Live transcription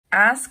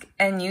Ask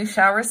and you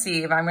shall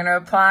receive. I'm going to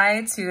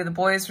reply to the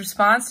boys'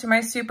 response to my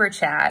super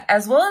chat,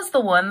 as well as the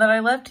one that I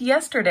left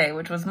yesterday,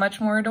 which was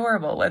much more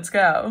adorable. Let's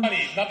go.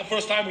 Not the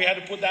first time we had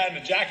to put that in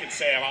the jacket,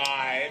 Sam.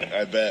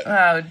 I bet.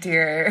 Oh,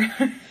 dear.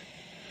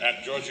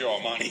 That Giorgio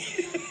Armani.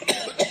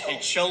 Hey,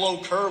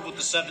 Cello Curve with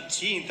the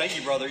 17. Thank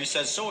you, brother. He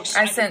says, so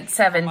excited. I sent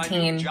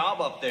 17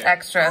 job up there.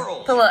 extra.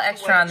 Girls, put a little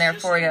extra on there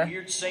for you.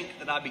 Weird sync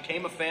that I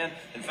became a fan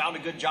and found a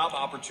good job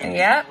opportunity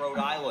Yep. in Rhode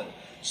Island.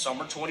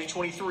 Summer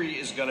 2023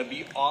 is going to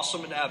be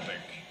awesome and epic.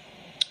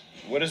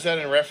 What is that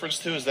in reference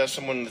to? Is that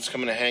someone that's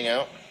coming to hang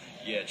out?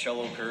 Yeah,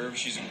 Cello Curve.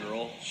 She's a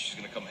girl. She's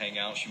going to come hang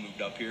out. She moved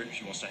up here.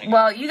 She wants to hang out.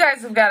 Well, you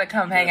guys have got to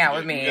come hang out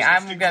with me.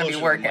 I'm going to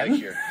be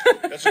working.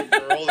 That's a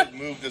girl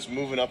that's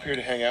moving up here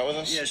to hang out with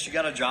us? Yeah, she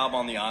got a job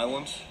on the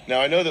island.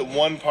 Now, I know that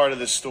one part of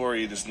this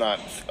story does not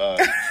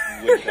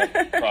link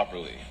up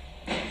properly.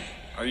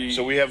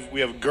 So we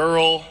have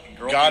girl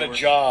got a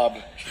job,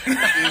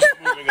 is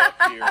moving up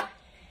here,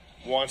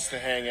 wants to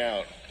hang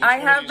out. I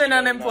have been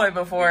unemployed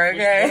before,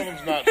 okay? Which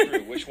one of them's not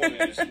true? Which one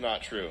is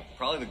not true?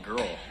 Probably the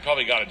girl.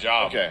 Probably got a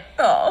job. Okay.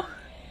 Oh.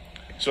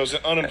 So it's an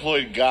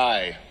unemployed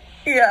guy.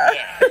 Yeah.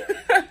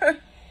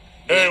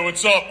 Hey,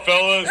 what's up,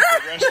 fellas?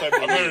 The rest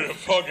I'm ready to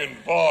fucking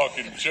fuck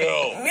and chill.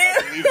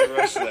 I believe the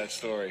rest of that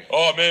story.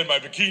 Oh, man, my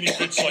bikini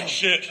fits like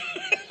shit.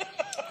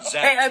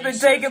 Hey, I've been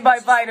taking my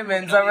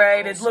vitamins, all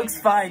right? It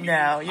looks fine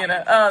now, you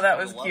know? Oh, that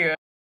was cute.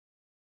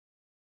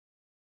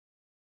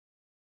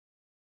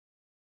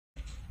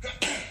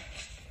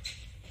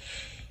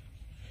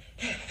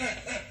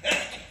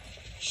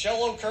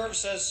 Cello Curve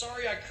says,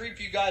 sorry I creep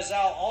you guys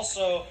out.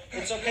 Also,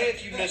 it's okay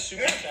if you miss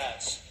super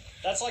chats.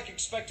 That's like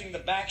expecting the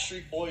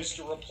Backstreet Boys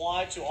to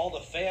reply to all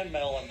the fan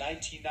mail in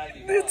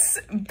 1999. It's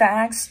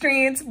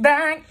Backstreet's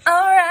back, all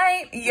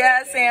right.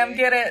 Yeah, Sam,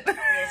 get it.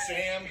 Yeah,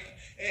 Sam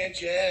and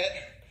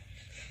Jet.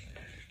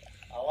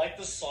 I like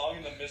the song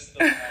in the midst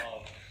of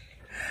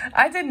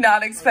I did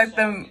not expect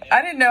them.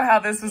 I didn't know how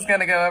this was going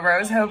to go over. I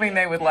was hoping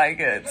they would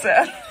like it, so.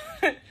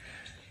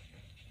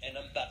 And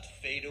I'm about to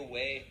fade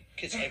away.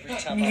 Every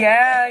time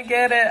Yeah, I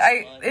get it.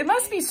 It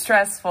must be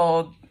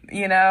stressful,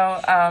 you know,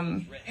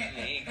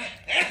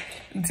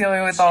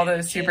 dealing with all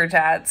those super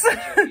chats.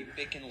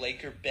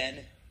 Laker Ben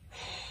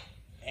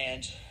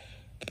and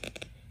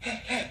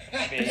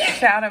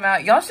shout them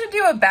out. Y'all should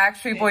do a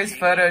Backstreet Boys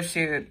photo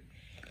shoot.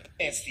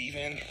 And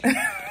Steven.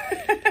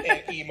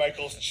 And E.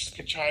 Michael's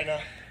China.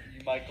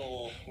 E.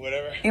 Michael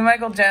whatever. E.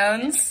 Michael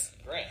Jones.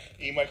 Grant.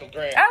 E. Michael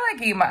Grant. I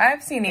like E.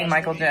 I've seen E.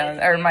 Michael Jones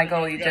or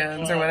Michael E.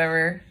 Jones or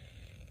whatever.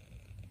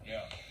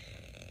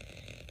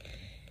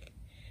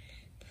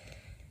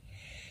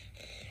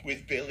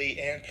 With Billy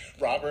and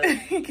Robert.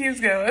 He keeps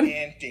going.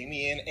 And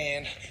Damien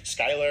and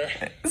Skylar.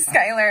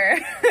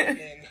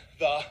 In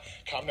the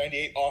Com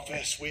 98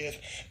 office with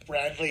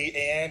Bradley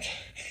and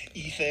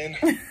Ethan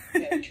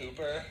and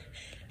Cooper.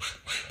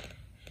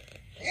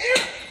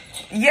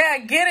 Yeah,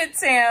 get it,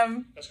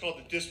 Sam. That's called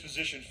the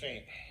disposition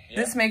feint.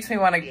 This makes me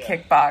want to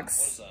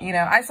kickbox. You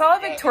know, I saw a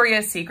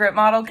Victoria's Secret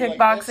model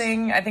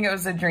kickboxing. I think it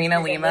was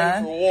Adrena Lima.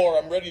 I'm ready for war.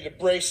 I'm ready to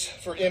brace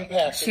for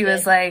impact. She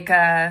was like,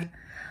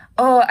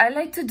 oh, I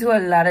like to do a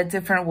lot of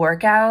different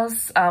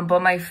workouts,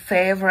 but my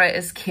favorite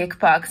is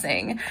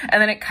kickboxing.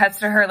 And then it cuts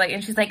to her, like,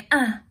 and she's like,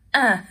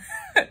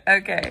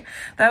 Okay,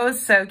 that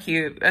was so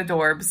cute.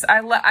 Adorbs.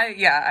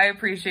 I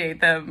appreciate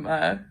them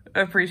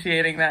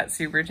appreciating that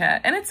super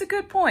chat. And it's a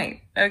good point.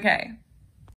 Okay.